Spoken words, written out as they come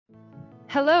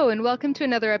Hello and welcome to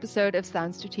another episode of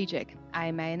Sound Strategic.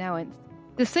 I'm Meia Nouwens.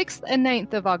 The 6th and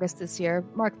 9th of August this year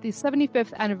marked the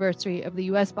 75th anniversary of the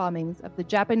US bombings of the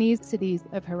Japanese cities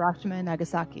of Hiroshima and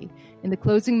Nagasaki in the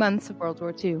closing months of World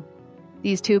War II.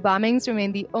 These two bombings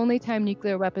remain the only time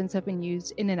nuclear weapons have been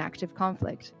used in an active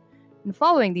conflict. And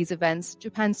following these events,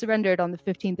 Japan surrendered on the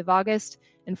 15th of August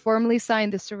and formally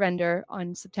signed the surrender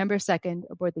on September 2nd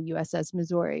aboard the USS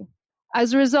Missouri.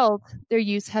 As a result, their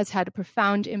use has had a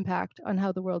profound impact on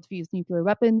how the world views nuclear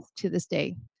weapons to this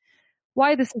day.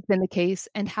 Why this has been the case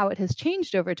and how it has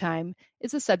changed over time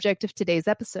is the subject of today's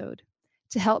episode.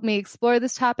 To help me explore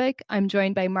this topic, I'm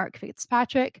joined by Mark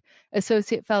Fitzpatrick,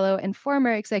 Associate Fellow and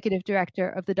former Executive Director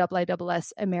of the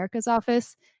IISS Americas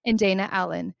Office, and Dana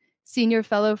Allin, Senior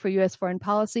Fellow for U.S. Foreign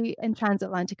Policy and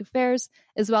Transatlantic Affairs,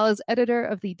 as well as editor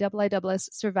of the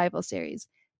IISS Survival Series.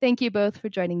 Thank you both for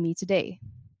joining me today.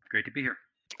 Great to be here.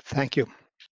 Thank you.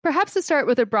 Perhaps to start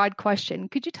with a broad question,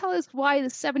 could you tell us why the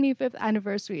 75th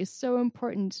anniversary is so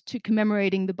important to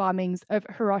commemorating the bombings of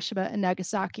Hiroshima and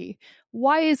Nagasaki?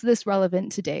 Why is this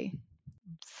relevant today?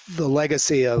 The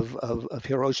legacy of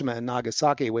Hiroshima and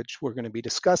Nagasaki, which we're going to be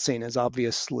discussing, has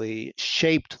obviously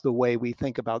shaped the way we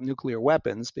think about nuclear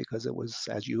weapons because it was,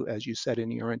 as you said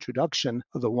in your introduction,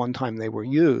 the one time they were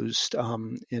used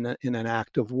in an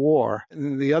act of war.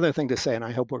 And the other thing to say, and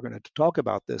I hope we're going to talk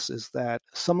about this, is that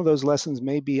some of those lessons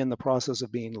may be in the process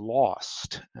of being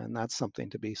lost, and that's something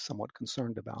to be somewhat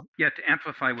concerned about. Yeah, to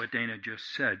amplify what Dana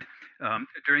just said,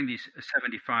 during these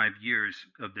 75 years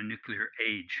of the nuclear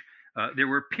age, there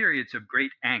were periods of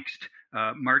great angst,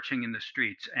 marching in the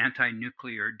streets,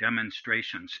 anti-nuclear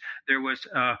demonstrations. There was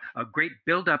a great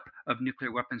buildup of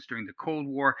nuclear weapons during the Cold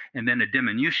War, and then a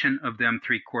diminution of them.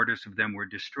 3/4 of them were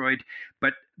destroyed.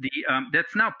 But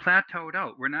that's now plateaued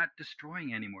out. We're not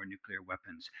destroying any more nuclear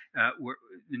weapons.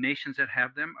 The nations that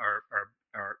have them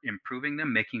are improving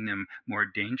them, making them more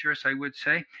dangerous, I would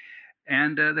say.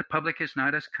 And the public is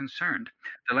not as concerned.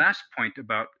 The last point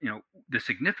about the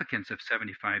significance of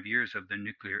 75 years of the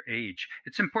nuclear age,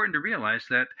 it's important to realize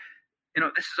that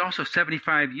this is also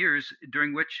 75 years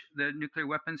during which the nuclear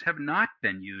weapons have not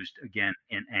been used again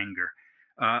in anger.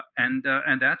 And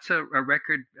that's a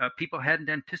record people hadn't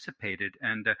anticipated.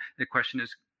 And the question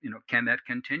is, can that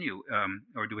continue?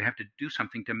 Or do we have to do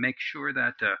something to make sure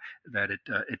that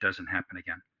it doesn't happen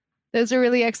again? Those are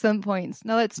really excellent points.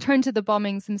 Now let's turn to the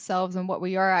bombings themselves and what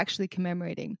we are actually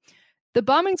commemorating. The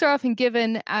bombings are often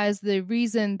given as the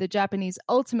reason the Japanese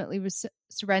ultimately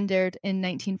surrendered in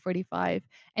 1945,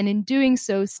 and in doing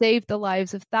so saved the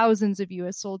lives of thousands of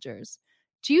US soldiers.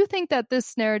 Do you think that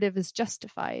this narrative is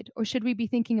justified, or should we be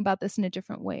thinking about this in a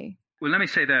different way? Well, let me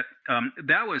say that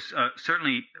that was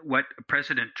certainly what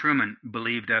President Truman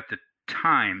believed at the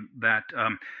time, that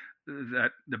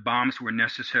the bombs were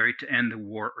necessary to end the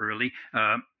war early.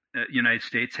 United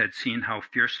States had seen how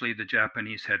fiercely the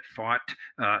Japanese had fought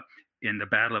in the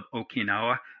Battle of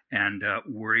Okinawa, and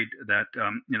worried that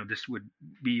this would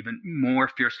be even more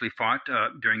fiercely fought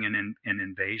during an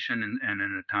invasion, and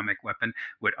an atomic weapon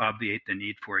would obviate the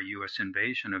need for a U.S.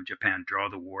 invasion of Japan, draw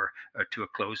the war to a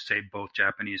close, save both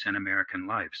Japanese and American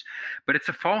lives. But it's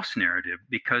a false narrative,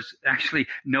 because actually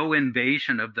no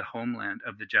invasion of the homeland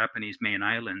of the Japanese main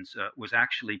islands was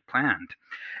actually planned.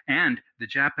 And the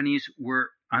Japanese were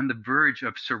on the verge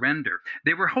of surrender.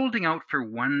 They were holding out for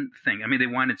one thing. I mean, they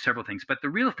wanted several things, but the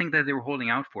real thing that they were holding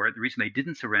out for, the reason they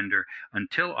didn't surrender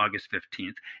until August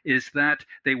 15th, is that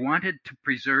they wanted to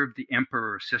preserve the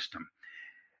emperor system.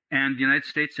 And the United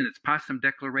States, in its Potsdam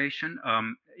Declaration,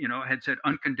 had said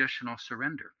unconditional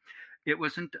surrender. It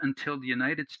wasn't until the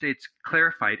United States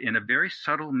clarified in a very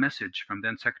subtle message from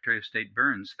then Secretary of State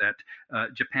Burns that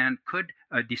Japan could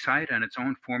decide on its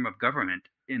own form of government,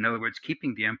 in other words,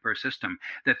 keeping the emperor system,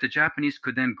 that the Japanese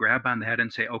could then grab on that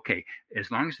and say, okay,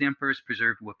 as long as the emperor is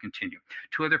preserved, we'll continue.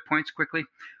 Two other points quickly.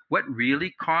 What really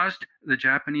caused the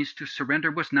Japanese to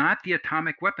surrender was not the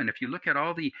atomic weapon. If you look at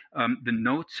all the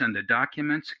notes and the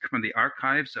documents from the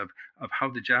archives of how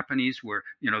the Japanese were,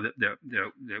 the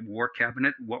war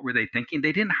cabinet, what were they thinking?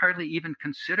 They didn't hardly even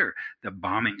consider the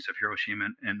bombings of Hiroshima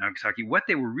and Nagasaki. What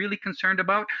they were really concerned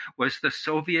about was the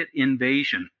Soviet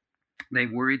invasion. They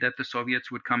worried that the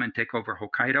Soviets would come and take over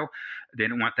Hokkaido. They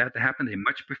didn't want that to happen. They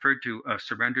much preferred to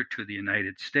surrender to the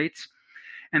United States.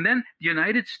 And then the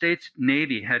United States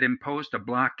Navy had imposed a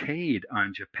blockade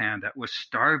on Japan that was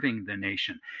starving the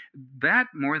nation. That,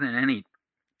 more than any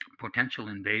potential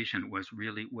invasion, was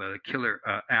really a killer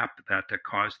app that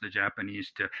caused the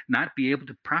Japanese to not be able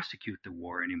to prosecute the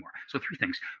war anymore. So three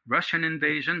things: Russian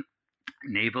invasion,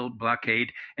 naval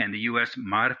blockade and the U.S.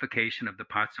 modification of the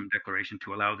Potsdam Declaration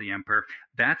to allow the emperor.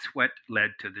 That's what led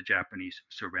to the Japanese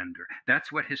surrender.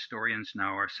 That's what historians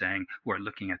now are saying who are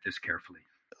looking at this carefully.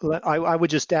 I would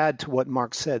just add to what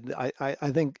Mark said.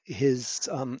 I think his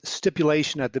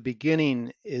stipulation at the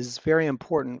beginning is very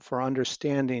important for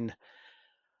understanding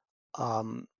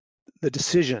the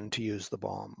decision to use the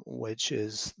bomb, which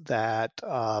is that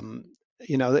I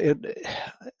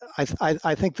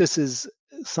think this is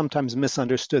sometimes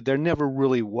misunderstood. There never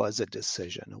really was a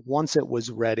decision. Once it was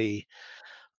ready,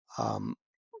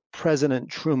 President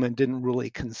Truman didn't really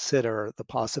consider the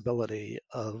possibility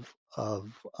of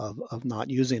not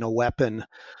using a weapon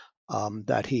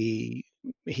that he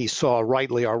saw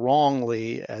rightly or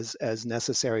wrongly as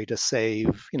necessary to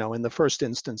save, in the first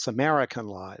instance, American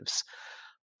lives.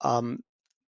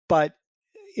 But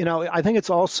I think it's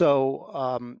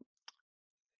also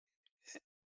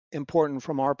important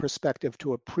from our perspective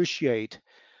to appreciate,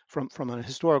 from a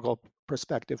historical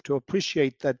perspective, to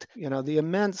appreciate that the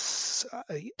immense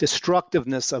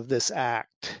destructiveness of this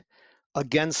act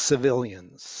against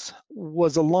civilians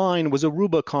was a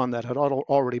Rubicon that had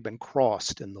already been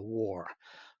crossed in the war.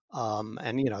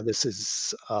 And this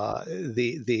is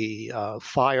the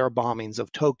fire bombings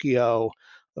of Tokyo,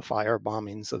 the fire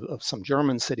bombings of some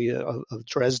German city of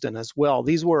Dresden as well.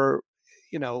 These were,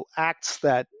 acts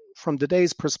that, from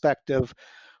today's perspective,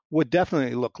 would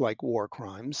definitely look like war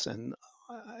crimes. And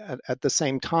at the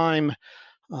same time,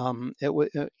 it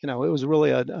was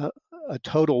really a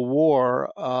total war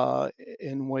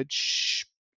in which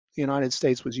the United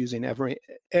States was using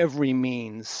every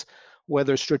means,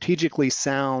 whether strategically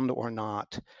sound or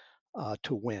not,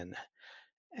 to win.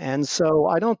 And so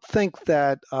I don't think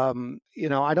that I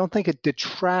don't think it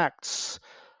detracts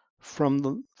from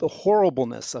the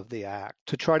horribleness of the act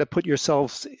to try to put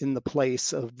yourselves in the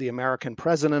place of the American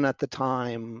president at the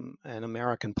time and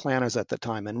American planners at the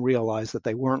time and realize that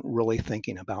they weren't really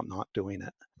thinking about not doing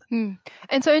it.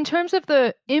 And so in terms of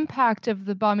the impact of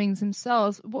the bombings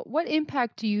themselves, what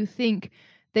impact do you think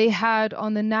they had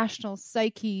on the national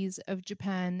psyches of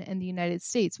Japan and the United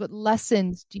States? What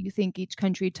lessons do you think each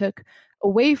country took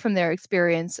away from their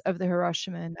experience of the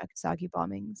Hiroshima and Nagasaki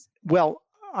bombings? Well,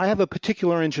 I have a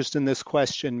particular interest in this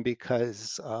question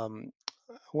because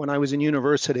when I was in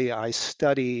university, I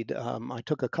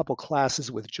took a couple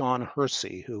classes with John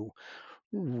Hersey, who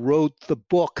wrote the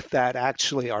book that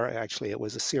it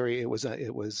was a series. It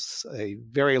was a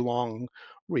very long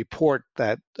report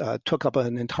that took up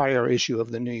an entire issue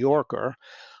of the New Yorker,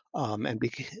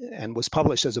 and was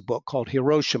published as a book called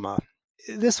Hiroshima.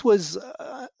 This was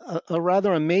a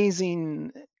rather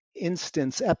amazing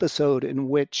episode in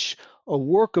which a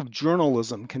work of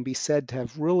journalism can be said to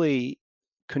have really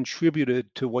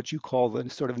contributed to what you call the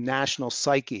sort of national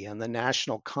psyche and the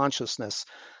national consciousness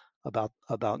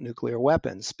about nuclear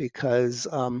weapons, because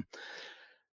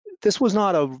this was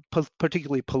not a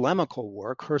particularly polemical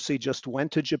work. Hersey just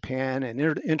went to Japan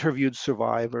and interviewed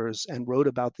survivors and wrote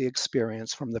about the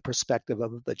experience from the perspective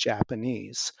of the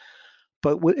Japanese.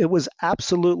 But it was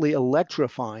absolutely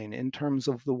electrifying in terms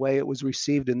of the way it was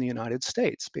received in the United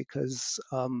States, because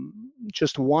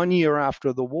just 1 year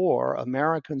after the war,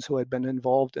 Americans who had been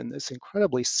involved in this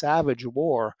incredibly savage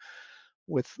war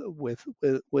with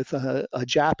a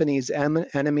Japanese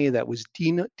enemy that was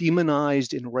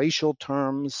demonized in racial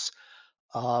terms,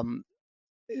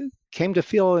 came to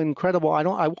feel incredible,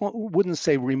 wouldn't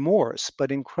say remorse,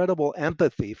 but incredible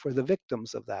empathy for the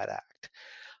victims of that act.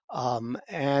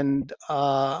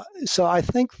 So I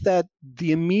think that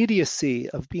the immediacy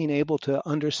of being able to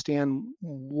understand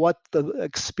what the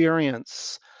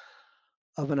experience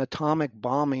of an atomic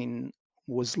bombing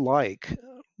was like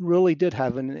really did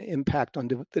have an impact on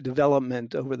the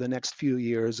development over the next few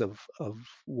years of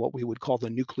what we would call the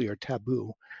nuclear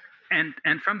taboo. And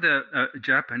from the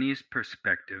Japanese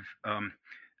perspective,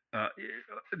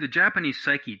 the Japanese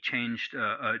psyche changed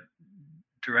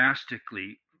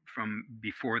drastically from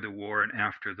before the war and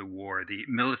after the war. The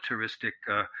militaristic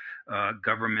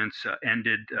governments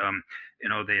ended.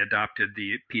 They adopted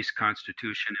the peace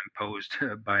constitution imposed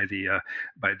by the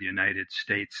United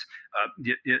States.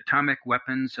 The atomic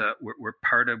weapons were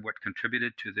part of what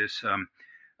contributed to this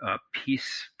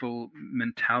peaceful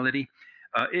mentality.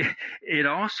 It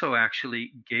also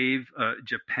actually gave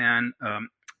Japan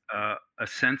a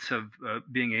sense of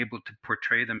being able to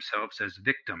portray themselves as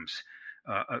victims.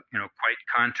 Quite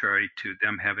contrary to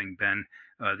them having been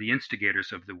the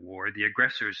instigators of the war, the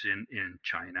aggressors in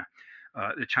China.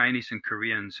 the Chinese and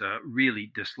Koreans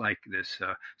really dislike this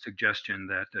suggestion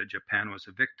that Japan was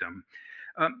a victim.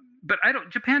 But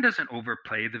Japan doesn't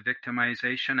overplay the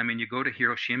victimization. I mean, you go to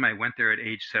Hiroshima. I went there at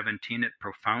age 17. It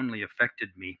profoundly affected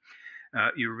me.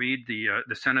 You read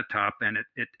the cenotaph, and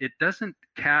it doesn't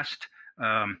cast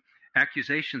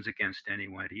accusations against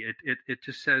anybody. It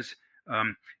just says,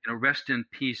 rest in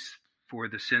peace, for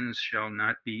the sins shall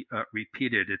not be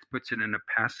repeated. It puts it in a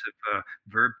passive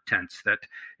verb tense. That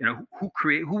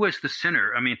who was the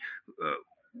sinner? I mean,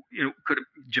 could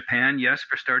Japan? Yes,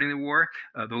 for starting the war.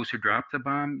 Those who dropped the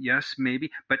bomb? Yes,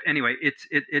 maybe. But anyway,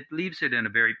 it leaves it in a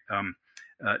very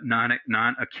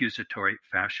non-accusatory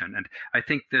fashion. And I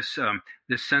think this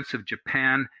sense of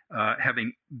Japan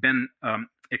having been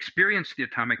experienced the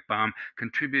atomic bomb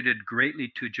contributed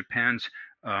greatly to Japan's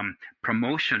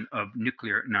promotion of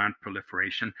nuclear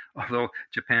non-proliferation. Although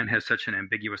Japan has such an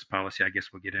ambiguous policy, I guess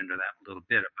we'll get into that a little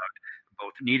bit about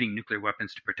both needing nuclear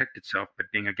weapons to protect itself, but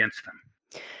being against them.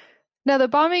 Now, the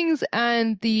bombings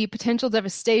and the potential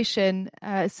devastation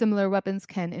similar weapons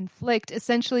can inflict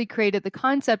essentially created the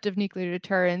concept of nuclear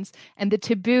deterrence and the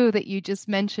taboo that you just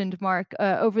mentioned, Mark,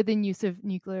 over the use of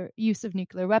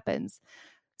nuclear weapons.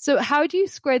 So how do you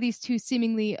square these two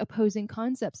seemingly opposing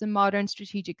concepts in modern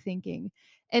strategic thinking?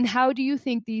 And how do you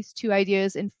think these two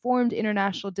ideas informed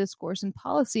international discourse and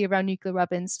policy around nuclear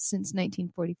weapons since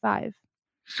 1945?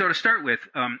 So to start with,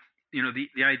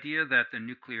 the idea that the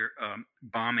nuclear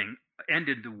bombing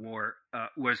ended the war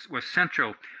was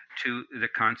central to the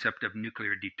concept of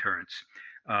nuclear deterrence.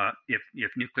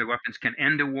 If nuclear weapons can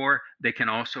end a war, they can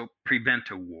also prevent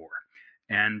a war.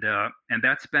 And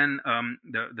that's been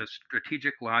the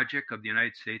strategic logic of the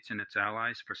United States and its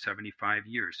allies for 75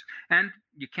 years. And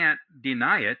you can't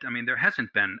deny it. I mean, there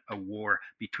hasn't been a war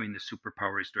between the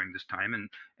superpowers during this time.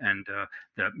 And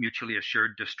the mutually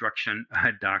assured destruction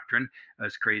doctrine,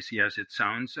 as crazy as it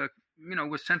sounds,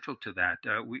 was central to that.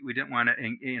 We didn't want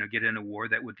to get in a war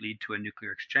that would lead to a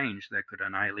nuclear exchange that could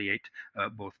annihilate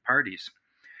both parties.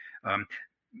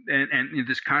 And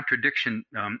this contradiction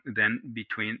then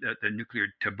between the nuclear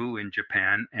taboo in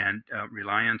Japan and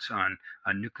reliance on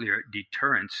nuclear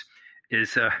deterrence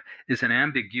is an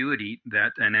ambiguity,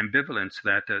 an ambivalence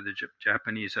that the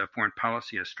Japanese foreign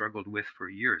policy has struggled with for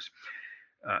years.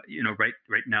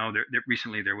 Right now,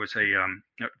 recently there was a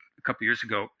couple years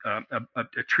ago,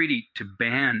 a treaty to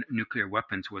ban nuclear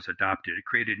weapons was adopted. It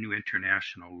created new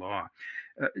international law.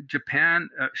 Japan,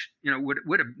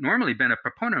 would have normally been a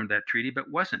proponent of that treaty,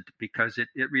 but wasn't, because it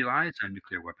relies on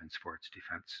nuclear weapons for its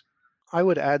defense. I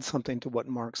would add something to what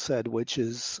Mark said, which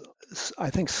is, I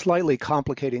think, slightly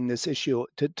complicating this issue.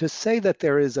 To say that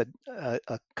there is a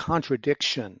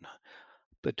contradiction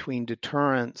between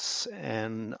deterrence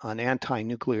and an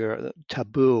anti-nuclear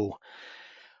taboo,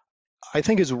 I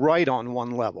think is right on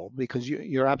one level, because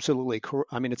you're absolutely correct.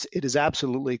 I mean, it is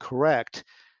absolutely correct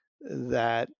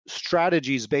that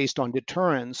strategies based on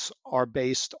deterrence are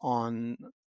based on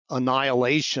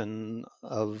annihilation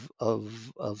of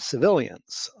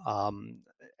civilians,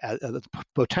 the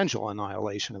potential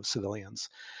annihilation of civilians.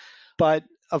 But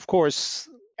of course,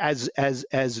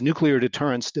 as nuclear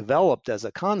deterrence developed as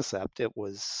a concept, it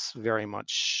was very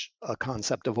much a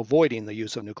concept of avoiding the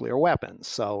use of nuclear weapons.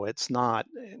 So it's not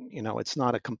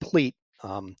a complete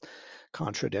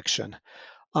contradiction.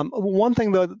 One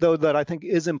thing, though, that I think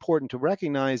is important to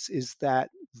recognize is that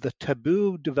the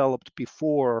taboo developed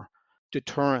before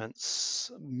deterrence,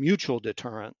 mutual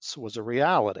deterrence, was a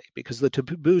reality, because the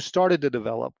taboo started to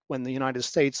develop when the United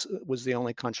States was the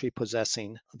only country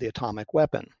possessing the atomic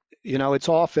weapon. It's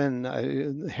often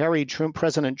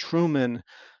President Truman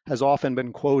has often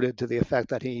been quoted to the effect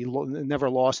that he never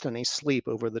lost any sleep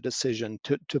over the decision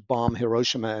to bomb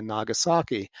Hiroshima and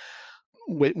Nagasaki,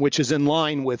 which is in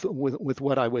line with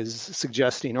what I was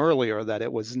suggesting earlier, that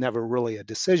it was never really a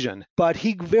decision. But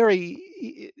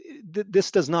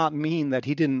this does not mean that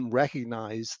he didn't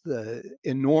recognize the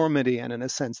enormity and, in a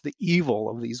sense, the evil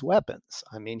of these weapons.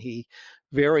 I mean, he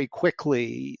very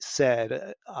quickly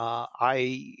said,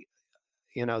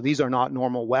 these are not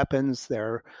normal weapons.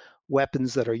 They're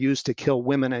weapons that are used to kill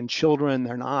women and children.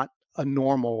 They're not a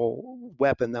normal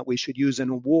weapon that we should use in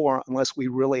a war unless we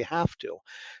really have to.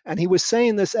 And he was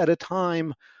saying this at a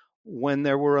time when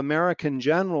there were American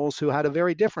generals who had a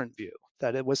very different view,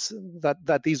 that it was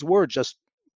that these were just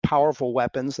powerful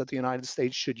weapons that the United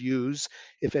States should use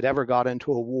if it ever got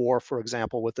into a war, for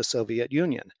example, with the Soviet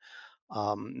Union.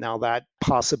 Now that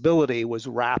possibility was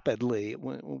rapidly,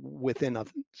 within a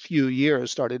few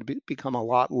years, started to become a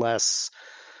lot less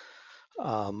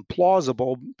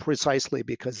plausible precisely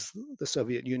because the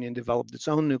Soviet Union developed its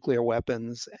own nuclear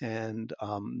weapons, and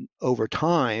over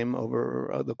time,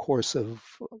 over the course of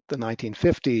the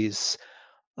 1950s,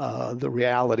 the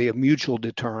reality of mutual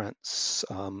deterrence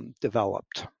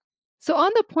developed. So,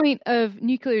 on the point of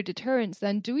nuclear deterrence,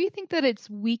 then, do we think that it's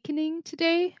weakening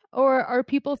today, or are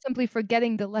people simply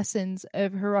forgetting the lessons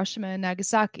of Hiroshima and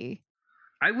Nagasaki?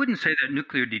 I wouldn't say that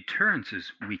nuclear deterrence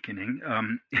is weakening.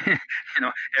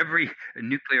 Every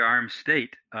nuclear armed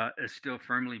state still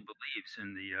firmly believes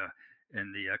in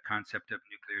the concept of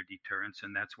nuclear deterrence,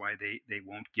 and that's why they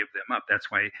won't give them up.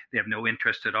 That's why they have no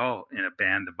interest at all in a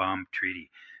ban the bomb treaty.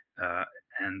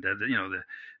 The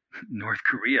North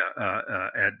Korea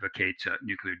advocates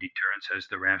nuclear deterrence as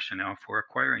the rationale for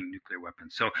acquiring nuclear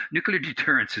weapons. So nuclear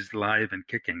deterrence is live and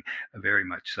kicking, very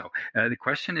much so. The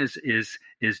question is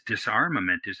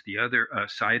disarmament is the other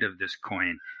side of this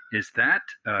coin. Is that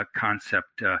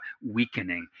concept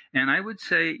weakening? And I would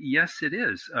say yes, it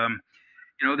is.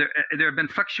 There have been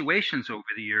fluctuations over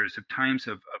the years of times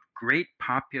of great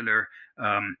popular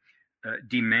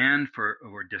demand for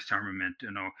disarmament.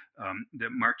 The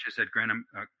marches at Grantham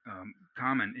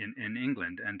Common in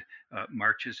England, and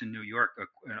marches in New York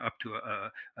up to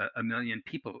a million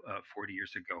people 40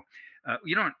 years ago.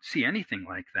 You don't see anything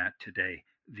like that today.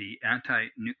 The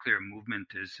anti-nuclear movement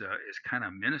is kind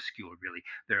of minuscule, really.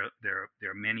 There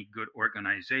are many good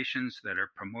organizations that are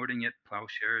promoting it,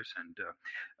 Plowshares and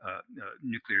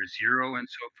Nuclear Zero and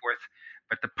so forth.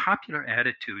 But the popular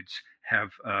attitudes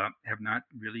have not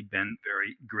really been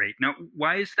very great. Now,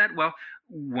 why is that? Well,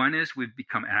 one is we've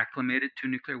become acclimated to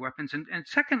nuclear weapons, and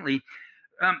secondly,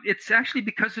 it's actually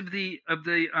because of the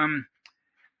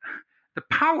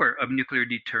power of nuclear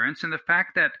deterrence and the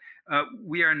fact that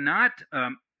we are not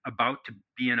about to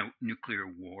be in a nuclear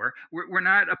war. We're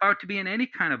not about to be in any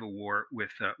kind of a war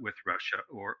with Russia,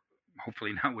 or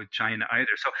hopefully not with China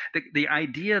either. So the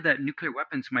idea that nuclear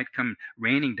weapons might come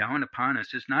raining down upon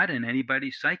us is not in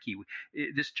anybody's psyche.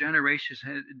 This generation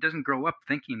doesn't grow up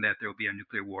thinking that there will be a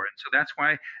nuclear war. And so that's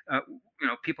why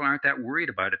people aren't that worried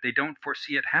about it. They don't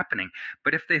foresee it happening.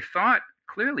 But if they thought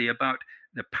clearly about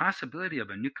the possibility of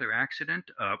a nuclear accident,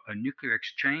 a nuclear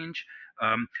exchange,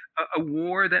 a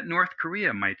war that North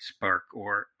Korea might spark,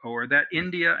 or that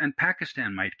India and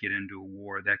Pakistan might get into a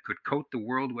war that could coat the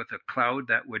world with a cloud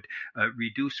that would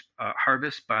reduce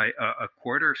harvest by a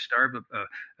quarter, starve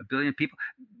a billion people.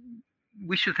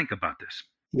 We should think about this.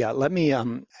 Yeah, let me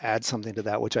add something to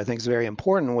that, which I think is very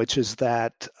important, which is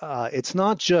that it's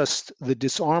not just the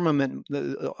disarmament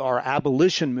or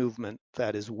abolition movement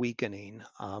that is weakening,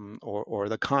 or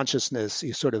the consciousness,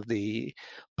 sort of the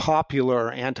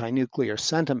popular anti-nuclear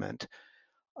sentiment.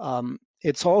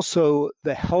 It's also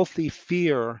the healthy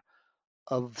fear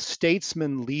of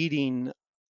statesmen leading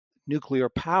nuclear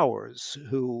powers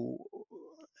who,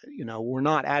 were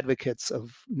not advocates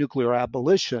of nuclear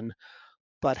abolition,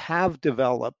 but have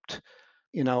developed,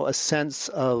 a sense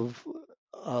of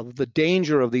the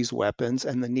danger of these weapons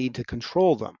and the need to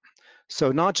control them.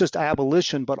 So not just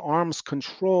abolition, but arms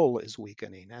control is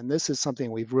weakening, and this is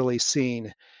something we've really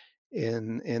seen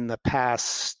in the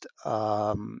past.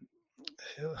 Well,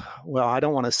 I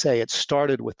don't want to say it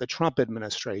started with the Trump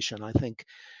administration. I think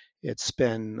it's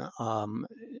been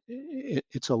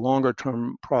it's a longer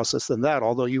term process than that,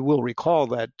 although you will recall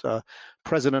that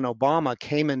President Obama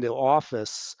came into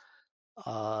office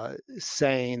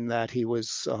saying that he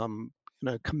was going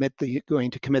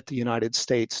to commit the United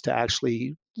States to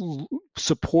actually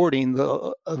supporting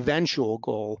the eventual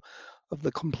goal of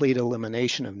the complete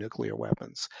elimination of nuclear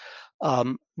weapons.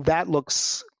 That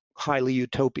looks highly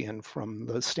utopian from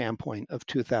the standpoint of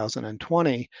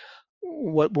 2020.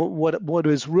 What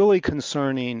is really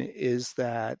concerning is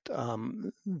that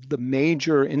the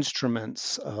major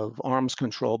instruments of arms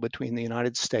control between the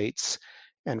United States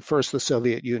and first the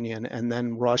Soviet Union and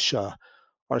then Russia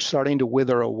are starting to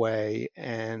wither away,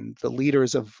 and the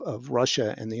leaders of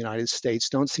Russia and the United States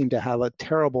don't seem to have a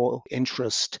terrible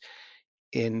interest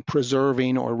in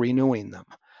preserving or renewing them.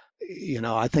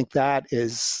 I think that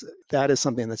is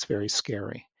something that's very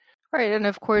scary. Right. And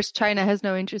of course, China has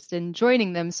no interest in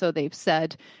joining them, so they've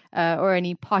said, or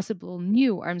any possible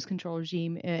new arms control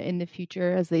regime in the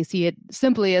future, as they see it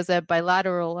simply as a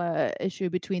bilateral issue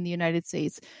between the United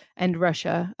States and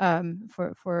Russia,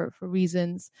 for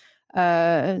reasons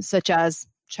such as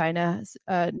China's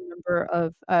number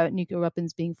of nuclear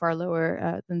weapons being far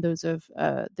lower than those of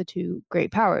the two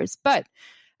great powers. But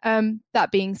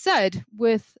that being said,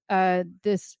 with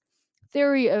this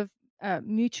theory of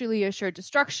mutually assured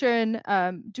destruction,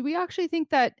 do we actually think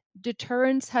that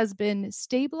deterrence has been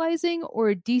stabilizing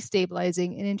or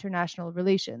destabilizing in international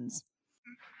relations?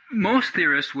 Most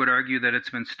theorists would argue that it's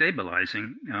been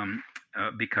stabilizing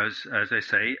because, as I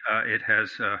say, it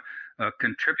has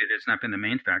contributed. It's not been the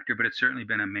main factor, but it's certainly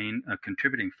been a main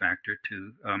contributing factor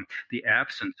to the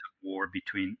absence of war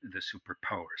between the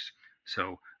superpowers.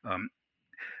 So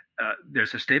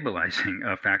there's a stabilizing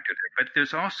factor there, but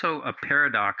there's also a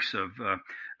paradox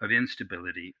of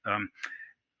instability.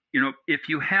 If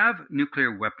you have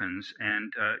nuclear weapons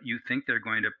and you think they're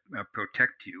going to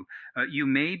protect you, you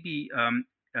may be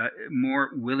more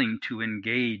willing to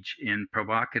engage in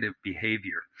provocative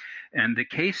behavior. And the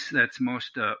case that's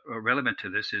most relevant to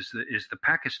this is the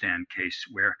Pakistan case,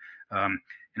 where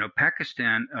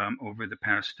Pakistan over the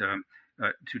past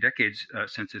 2 decades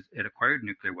since it acquired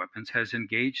nuclear weapons has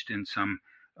engaged in some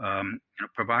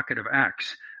provocative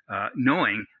acts,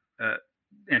 knowing.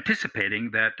 Anticipating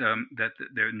that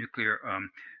their nuclear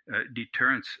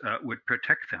deterrence would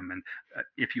protect them. And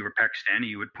if you were Pakistani,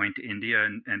 you would point to India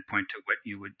and point to what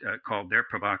you would call their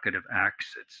provocative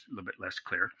acts. It's a little bit less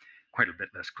clear, quite a bit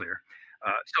less clear.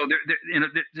 So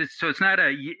it's not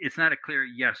a clear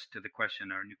yes to the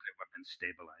question: are nuclear weapons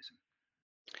stabilizing?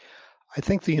 I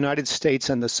think the United States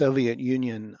and the Soviet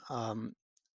Union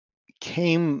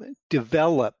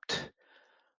developed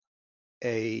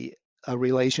a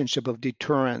relationship of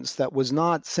deterrence that was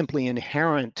not simply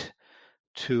inherent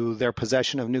to their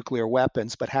possession of nuclear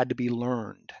weapons, but had to be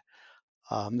learned.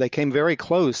 They came very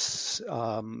close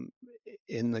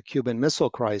in the Cuban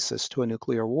Missile Crisis to a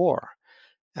nuclear war.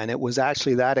 And it was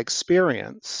actually that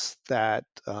experience that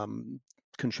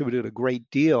contributed a great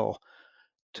deal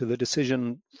to the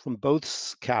decision from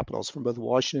both capitals, from both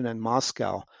Washington and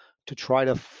Moscow, to try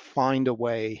to find a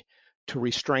way to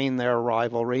restrain their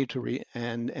rivalry,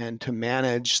 and to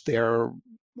manage their,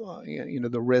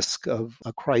 the risk of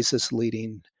a crisis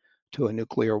leading to a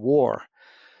nuclear war.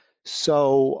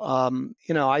 So,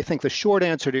 I think the short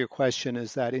answer to your question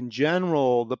is that in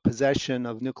general, the possession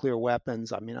of nuclear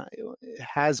weapons, it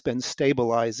has been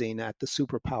stabilizing at the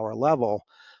superpower level,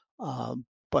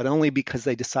 but only because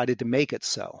they decided to make it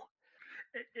so.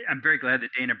 I'm very glad that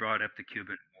Dana brought up the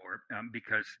Cuban War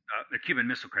because the Cuban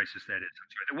Missile Crisis, that is. I'm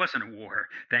sorry, there wasn't a war,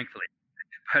 thankfully,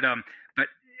 but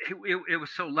it was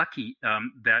so lucky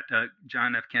that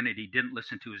John F. Kennedy didn't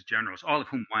listen to his generals, all of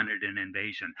whom wanted an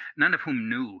invasion, none of whom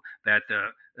knew that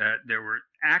there were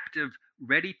active,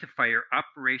 ready to fire,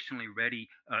 operationally ready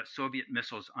Soviet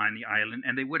missiles on the island,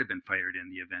 and they would have been fired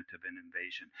in the event of an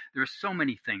invasion. There are so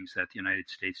many things that the United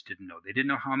States didn't know. They didn't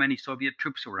know how many Soviet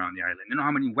troops were on the island. They didn't know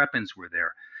how many weapons were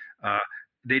there.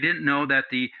 They didn't know that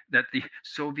the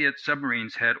Soviet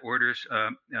submarines had orders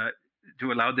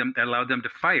to allow them to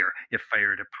fire if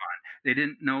fired upon. They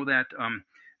didn't know that.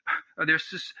 There's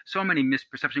just so many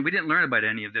misperceptions. We didn't learn about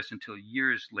any of this until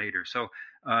years later. So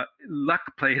luck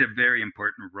played a very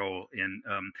important role in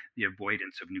the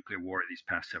avoidance of nuclear war these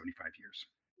past 75 years.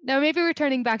 Now, maybe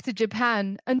returning back to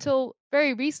Japan, until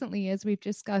very recently, as we've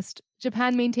discussed,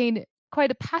 Japan maintained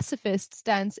quite a pacifist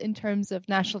stance in terms of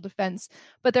national defense,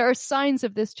 but there are signs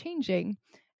of this changing.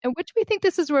 And what do we think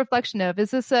this is a reflection of?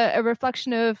 Is this a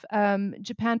reflection of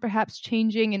Japan perhaps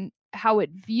changing in how it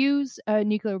views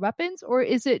nuclear weapons, or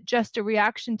is it just a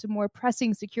reaction to more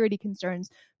pressing security concerns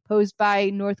posed by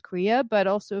North Korea, but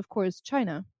also, of course,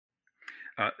 China?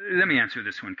 Let me answer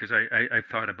this one because I've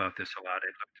thought about this a lot.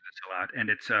 I've looked at this a lot, and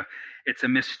it's a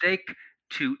mistake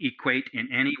to equate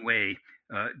in any way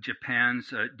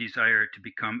Japan's desire to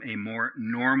become a more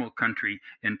normal country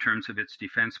in terms of its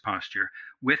defense posture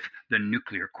with the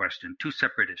nuclear question. Two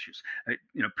separate issues.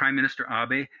 Prime Minister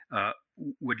Abe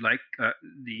would like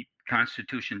the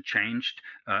Constitution changed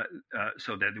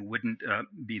so that it wouldn't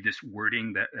be this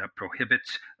wording that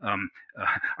prohibits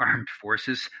armed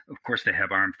forces. Of course, they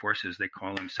have armed forces. They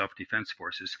call them self-defense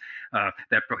forces.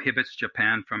 That prohibits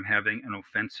Japan from having an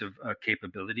offensive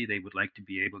capability. They would like to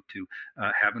be able to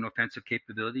have an offensive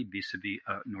capability vis-a-vis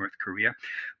North Korea.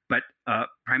 But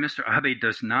Prime Minister Abe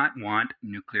does not want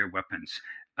nuclear weapons.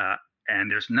 And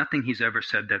there's nothing he's ever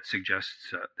said that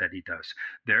suggests that he does.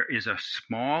 There is a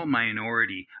small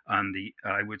minority on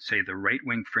I would say, the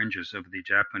right-wing fringes of the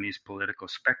Japanese political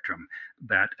spectrum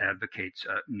that advocates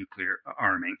nuclear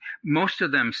arming. Most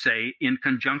of them say, in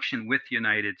conjunction with the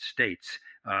United States,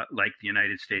 like the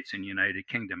United States and United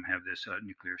Kingdom have this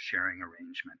nuclear sharing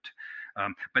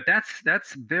arrangement. But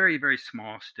that's very, very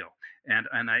small still. And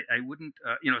I wouldn't,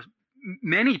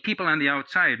 many people on the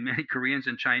outside, many Koreans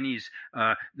and Chinese,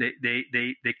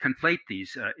 they conflate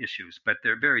these issues, but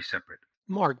they're very separate.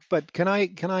 Mark, but can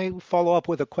I follow up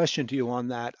with a question to you on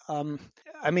that?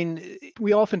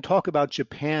 We often talk about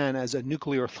Japan as a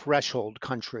nuclear threshold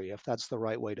country, if that's the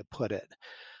right way to put it.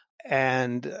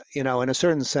 And, in a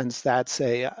certain sense, that's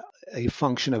a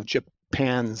function of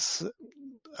Japan's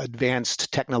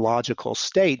advanced technological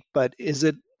state. But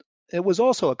it was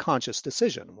also a conscious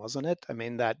decision, wasn't it? I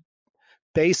mean, that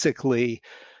basically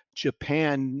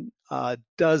Japan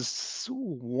does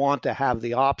want to have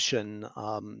the option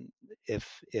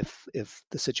if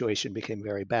the situation became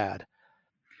very bad.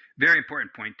 Very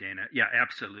important point, Dana. Yeah,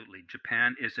 absolutely.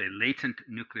 Japan is a latent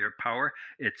nuclear power.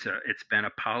 It's been a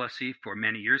policy for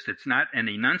many years. It's not an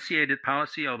enunciated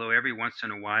policy, although every once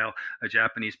in a while a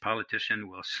Japanese politician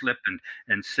will slip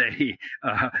and say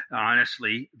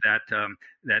honestly that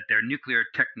that their nuclear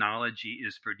technology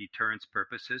is for deterrence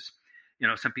purposes.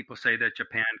 Some people say that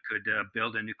Japan could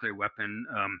build a nuclear weapon,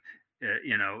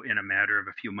 in a matter of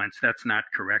a few months. That's not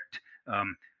correct.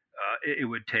 It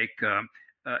would take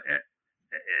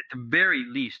at the very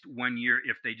least 1 year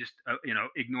if they just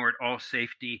ignored all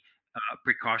safety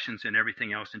precautions and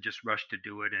everything else and just rushed to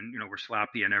do it, and were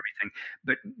sloppy and everything.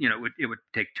 But it would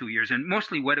take 2 years, and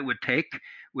mostly what it would take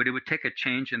a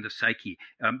change in the psyche,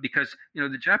 because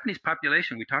the Japanese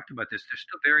population, we talked about this, they're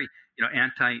still very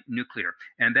anti-nuclear,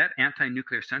 and that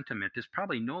anti-nuclear sentiment is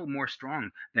probably no more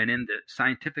strong than in the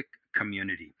scientific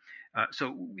community.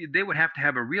 So they would have to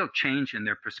have a real change in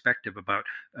their perspective about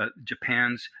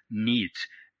Japan's needs.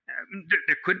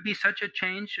 There could be such a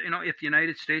change, if the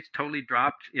United States totally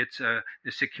dropped its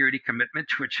security commitment,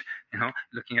 which,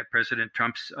 looking at President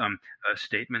Trump's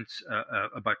statements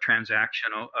about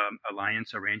transactional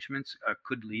alliance arrangements,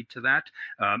 could lead to that.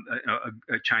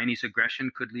 A Chinese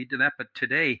aggression could lead to that. But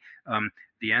today,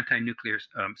 the anti-nuclear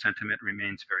sentiment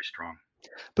remains very strong.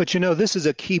 But this is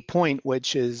a key point,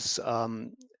 which is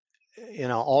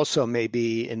also may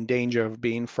be in danger of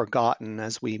being forgotten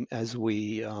as we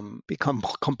become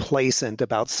complacent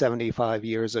about 75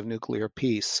 years of nuclear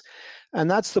peace. And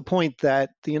that's the point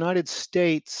that the United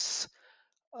States'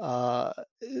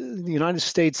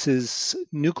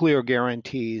 nuclear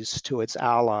guarantees to its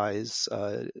allies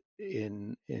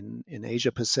in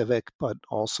Asia Pacific, but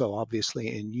also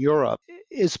obviously in Europe,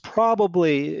 is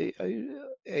probably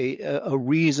a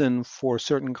reason for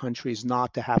certain countries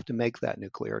not to have to make that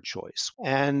nuclear choice.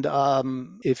 And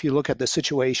if you look at the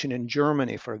situation in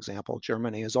Germany, for example,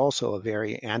 Germany is also a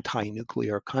very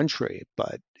anti-nuclear country,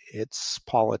 but its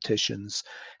politicians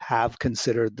have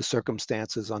considered the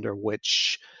circumstances under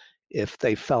which, if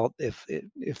they felt if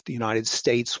the United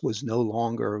States was no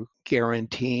longer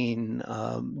guaranteeing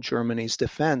Germany's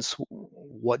defense,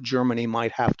 what Germany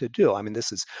might have to do. I mean,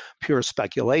 this is pure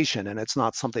speculation, and it's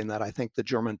not something that I think the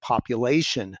German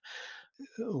population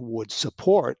would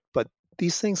support. But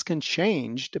these things can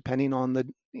change depending on the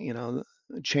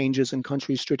changes in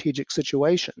country strategic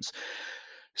situations.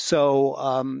 So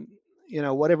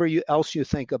whatever else you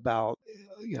think about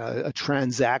a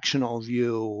transactional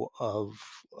view of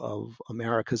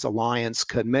America's alliance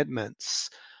commitments,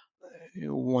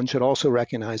 one should also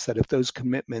recognize that if those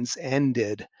commitments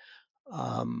ended,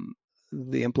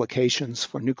 the implications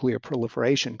for nuclear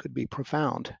proliferation could be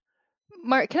profound.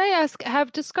 Mark, can I ask,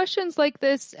 have discussions like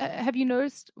this, have you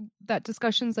noticed that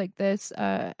discussions like this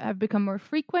have become more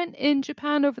frequent in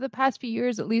Japan over the past few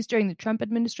years, at least during the Trump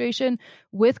administration,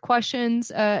 with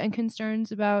questions and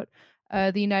concerns about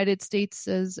the United States'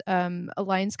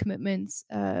 alliance commitments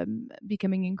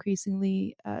becoming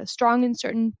increasingly strong in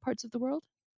certain parts of the world?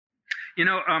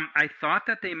 I thought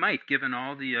that they might, given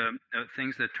all the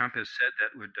things that Trump has said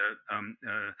that would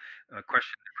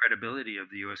question the credibility of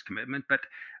the U.S. commitment. But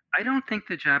I don't think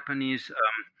the Japanese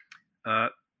are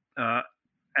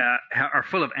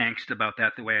full of angst about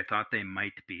that the way I thought they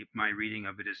might be. My reading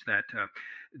of it is that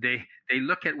they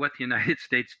look at what the United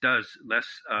States does less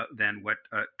than what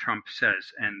Trump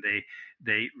says, and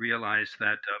they realize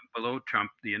that below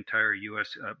Trump, the entire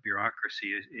U.S.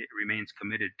 bureaucracy it remains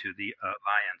committed to the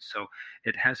alliance. So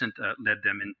it hasn't led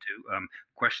them into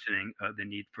questioning the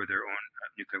need for their own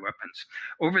nuclear weapons.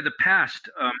 Over the past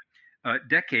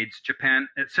decades, Japan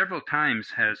several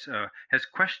times has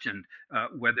questioned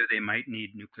whether they might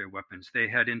need nuclear weapons. They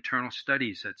had internal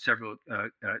studies at several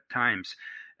times,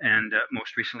 and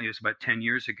most recently it was about 10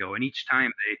 years ago. And each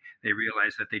time they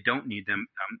realized that they don't need them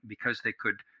because they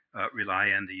could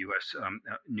rely on the U.S.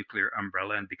 Nuclear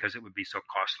umbrella, and because it would be so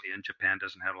costly, and Japan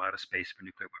doesn't have a lot of space for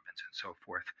nuclear weapons and so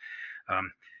forth.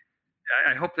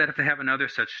 I hope that if they have another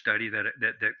such study, that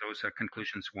those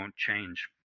conclusions won't change.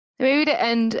 Maybe to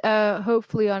end,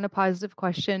 hopefully on a positive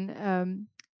question,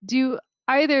 do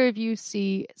either of you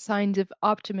see signs of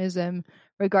optimism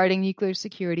regarding nuclear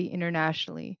security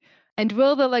internationally? And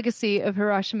will the legacy of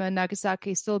Hiroshima and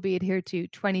Nagasaki still be adhered to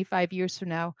 25 years from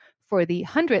now for the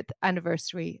 100th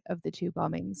anniversary of the two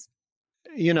bombings?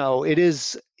 it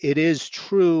is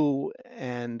true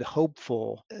and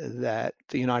hopeful that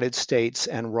the United States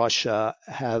and Russia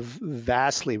have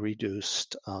vastly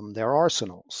reduced their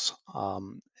arsenals.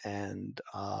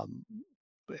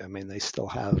 They still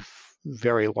have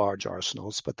very large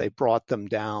arsenals, but they brought them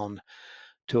down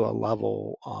to a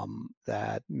level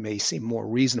that may seem more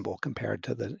reasonable compared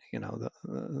to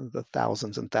the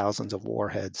thousands and thousands of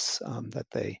warheads that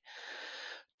they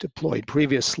deployed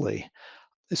previously.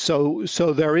 So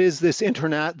there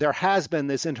has been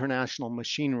this international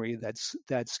machinery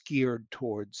that's geared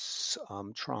towards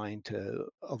trying to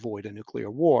avoid a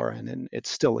nuclear war, and it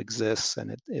still exists,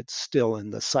 and it's still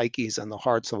in the psyches and the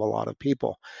hearts of a lot of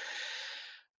people.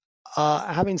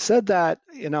 Having said that,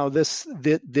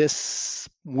 this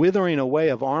withering away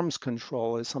of arms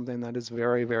control is something that is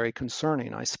very, very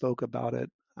concerning. I spoke about it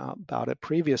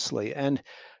previously, and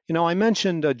I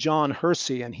mentioned John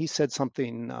Hersey, and he said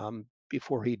something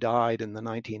before he died in the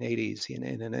 1980s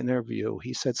in an interview.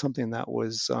 He said something that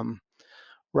was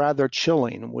rather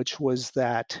chilling, which was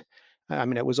that.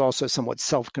 It was also somewhat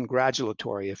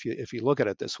self-congratulatory if you look at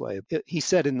it this way. He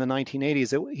said in the 1980s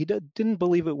that he didn't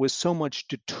believe it was so much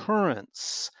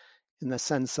deterrence in the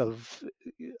sense of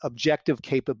objective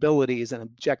capabilities and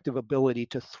objective ability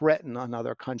to threaten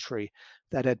another country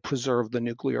that had preserved the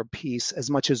nuclear peace as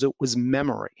much as it was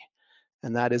memory.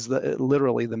 And that is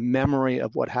literally the memory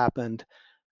of what happened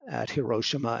at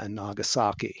Hiroshima and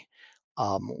Nagasaki.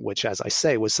 Which, as I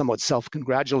say, was somewhat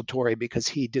self-congratulatory because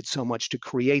he did so much to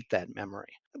create that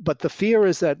memory. But the fear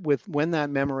is that when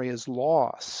that memory is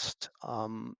lost,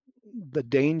 the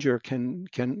danger can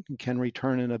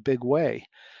return in a big way.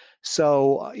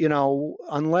 So,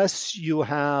 unless you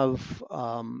have,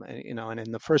 and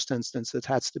in the first instance, it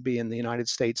has to be in the United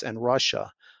States and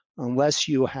Russia, unless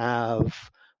you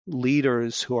have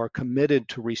leaders who are committed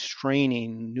to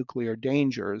restraining nuclear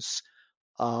dangers,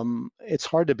 it's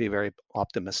hard to be very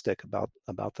optimistic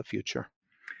about the future.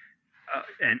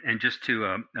 And just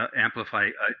to amplify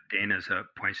Dana's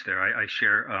points there, I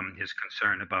share his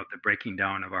concern about the breaking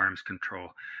down of arms control,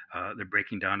 the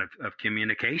breaking down of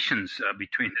communications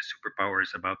between the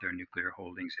superpowers about their nuclear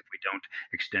holdings. If we don't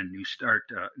extend New START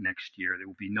next year, there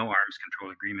will be no arms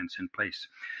control agreements in place.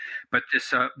 But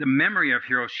the memory of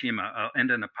Hiroshima, I'll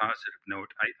end on a positive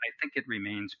note. I think it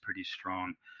remains pretty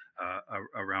strong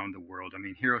around the world.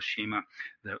 Hiroshima,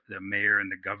 the mayor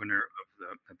and the governor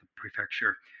of the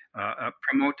prefecture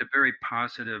promote a very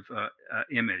positive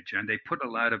image, and they put a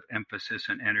lot of emphasis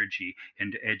and energy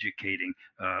into educating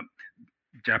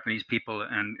Japanese people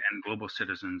and global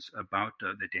citizens about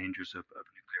the dangers of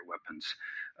nuclear weapons.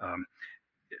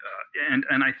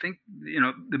 And I think, the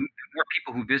more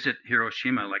people who visit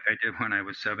Hiroshima, like I did when I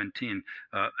was 17,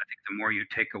 I think the more you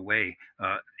take away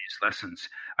these lessons.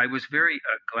 I was very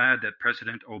glad that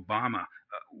President Obama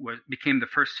became the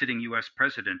first sitting U.S.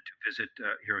 president to visit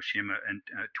Hiroshima in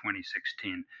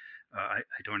 2016. I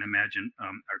don't imagine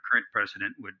our current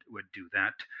president would do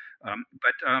that.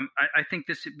 But I think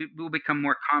this will become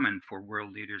more common for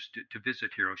world leaders to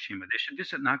visit Hiroshima. They should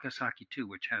visit Nagasaki too,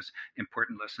 which has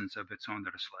important lessons of its own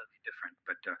that are slightly different,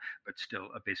 but still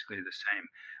basically the same,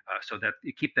 so that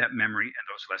you keep that memory and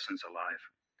those lessons alive.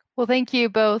 Well, thank you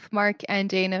both, Mark and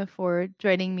Dana, for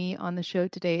joining me on the show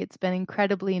today. It's been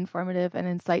incredibly informative and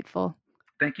insightful.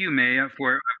 Thank you, Meia,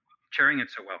 for sharing it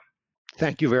so well.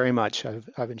 Thank you very much.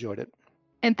 I've enjoyed it.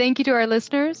 And thank you to our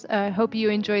listeners. I hope you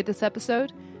enjoyed this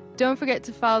episode. Don't forget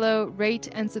to follow, rate,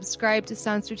 and subscribe to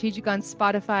Sound Strategic on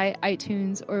Spotify,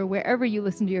 iTunes, or wherever you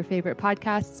listen to your favorite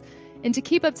podcasts. And to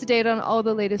keep up to date on all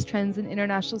the latest trends in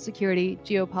international security,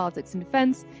 geopolitics, and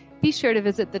defense, be sure to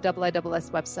visit the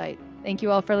IISS website. Thank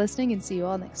you all for listening, and see you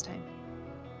all next time.